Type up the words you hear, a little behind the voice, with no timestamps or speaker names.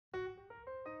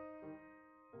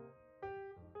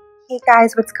Hey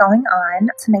guys, what's going on?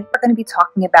 Tonight we're going to be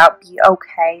talking about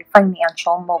BOK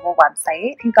Financial mobile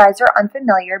website. If you guys are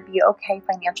unfamiliar, BOK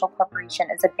Financial Corporation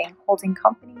is a bank holding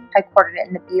company headquartered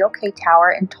in the BOK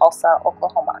Tower in Tulsa,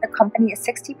 Oklahoma. The company is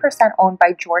 60% owned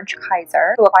by George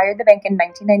Kaiser, who acquired the bank in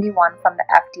 1991 from the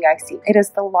FDIC. It is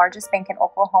the largest bank in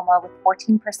Oklahoma with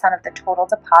 14% of the total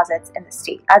deposits in the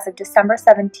state. As of December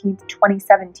 17,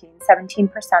 2017,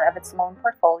 17% of its loan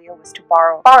portfolio was to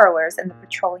borrowers in the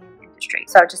petroleum industry.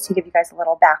 So just to give you guys a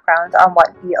little background on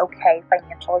what BOK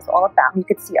Financial is all about, you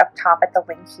could see up top at the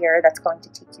link here that's going to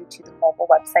take you to the mobile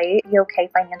website,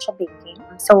 BOK Financial Banking.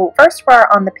 So first, we're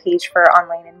on the page for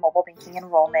online and mobile banking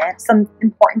enrollment. Some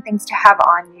important things to have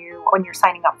on you when you're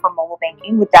signing up for mobile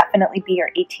banking would definitely be your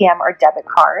ATM or debit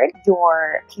card,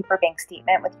 your paper bank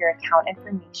statement with your account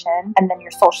information, and then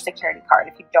your social security card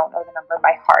if you don't know the number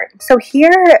by heart. So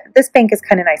here, this bank is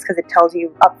kind of nice because it tells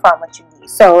you upfront what you need.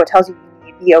 So it tells you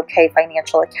BOK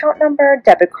Financial account number,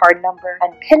 debit card number,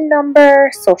 and PIN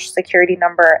number, social security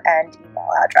number, and email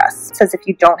address. It says if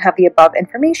you don't have the above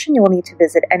information, you will need to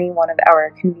visit any one of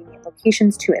our convenient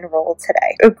locations to enroll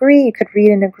today. Agree, you could read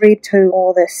and agree to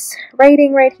all this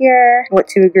writing right here, what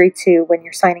to agree to when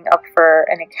you're signing up for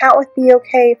an account with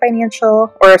BOK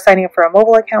Financial or signing up for a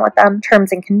mobile account with them.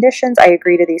 Terms and conditions, I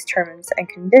agree to these terms and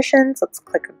conditions. Let's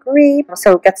click agree.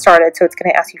 So get started. So it's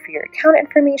going to ask you for your account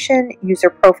information, user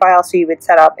profile, so you would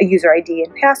set up a user ID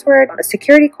and password, a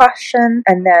security question,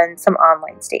 and then some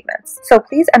online statements. So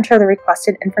please enter the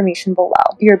requested information below.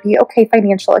 Your BOK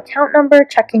Financial account number,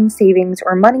 checking, savings,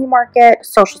 or money market,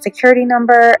 social security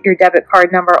number, your debit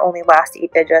card number, only last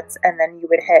 8 digits, and then you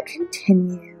would hit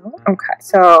continue. Okay,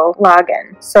 so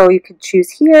login. So you could choose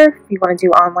here if you want to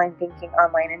do online banking,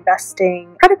 online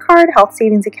investing, credit card, health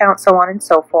savings account, so on and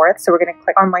so forth. So we're going to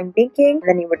click online banking, and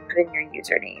then you would put in your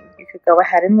username. You could go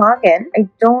ahead and log in. I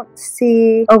don't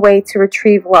see a way to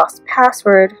retrieve lost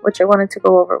password, which I wanted to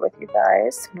go over with you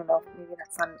guys. I don't know if maybe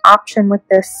that's not an option with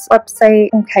this website.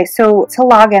 Okay, so to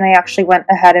log in, I actually went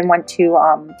ahead and went to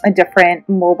a different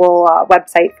mobile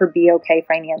website for BOK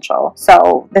Financial.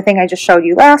 So the thing I just showed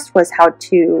you last was how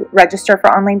to register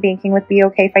for online banking with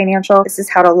BOK Financial. This is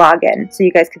how to log in. So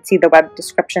you guys could see the web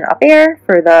description up there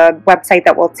for the website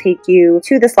that will take you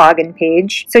to this login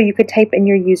page. So you could type in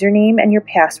your username and your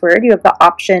password. You have the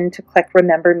option to click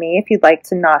remember me if you'd like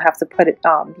to not have to put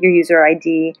your user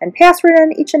ID and password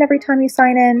in each and every time you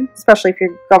sign in, especially if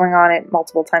you're going on it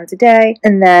multiple times a day.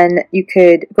 And then you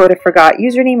could go to forgot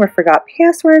username or forgot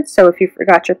password. So if you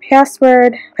forgot your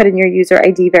password, put in your user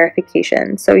ID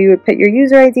verification. So you would put your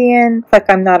user ID in, click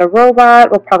I'm not a robot.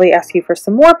 We'll probably ask you for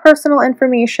some more personal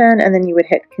information, and then you would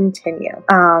hit continue.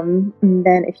 And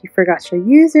then if you forgot your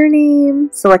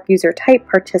username, select user type,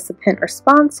 participant, or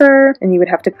sponsor, and you would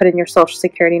have to put in your social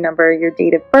security number, your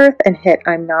date of birth, and hit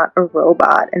I'm not a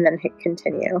robot, and then hit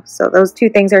continue. So those two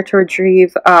things are to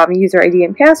retrieve user ID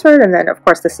and password, and then of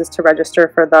course this is to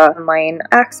register for the online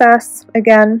access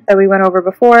again that we went over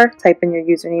before. Type in your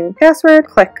username and password,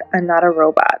 click I'm not a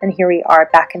robot, and here we are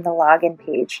back in the login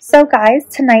page. So guys,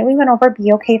 tonight we went over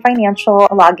BOK Financial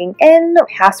logging in,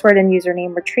 password and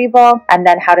username retrieval, and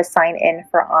then how to sign in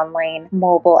for online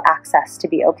mobile access to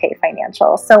BOK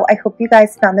Financial. So I hope you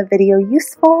guys found the video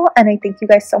useful, and I thank you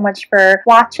guys so much for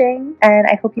watching, and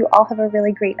I hope you all have a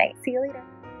really great night. See you later.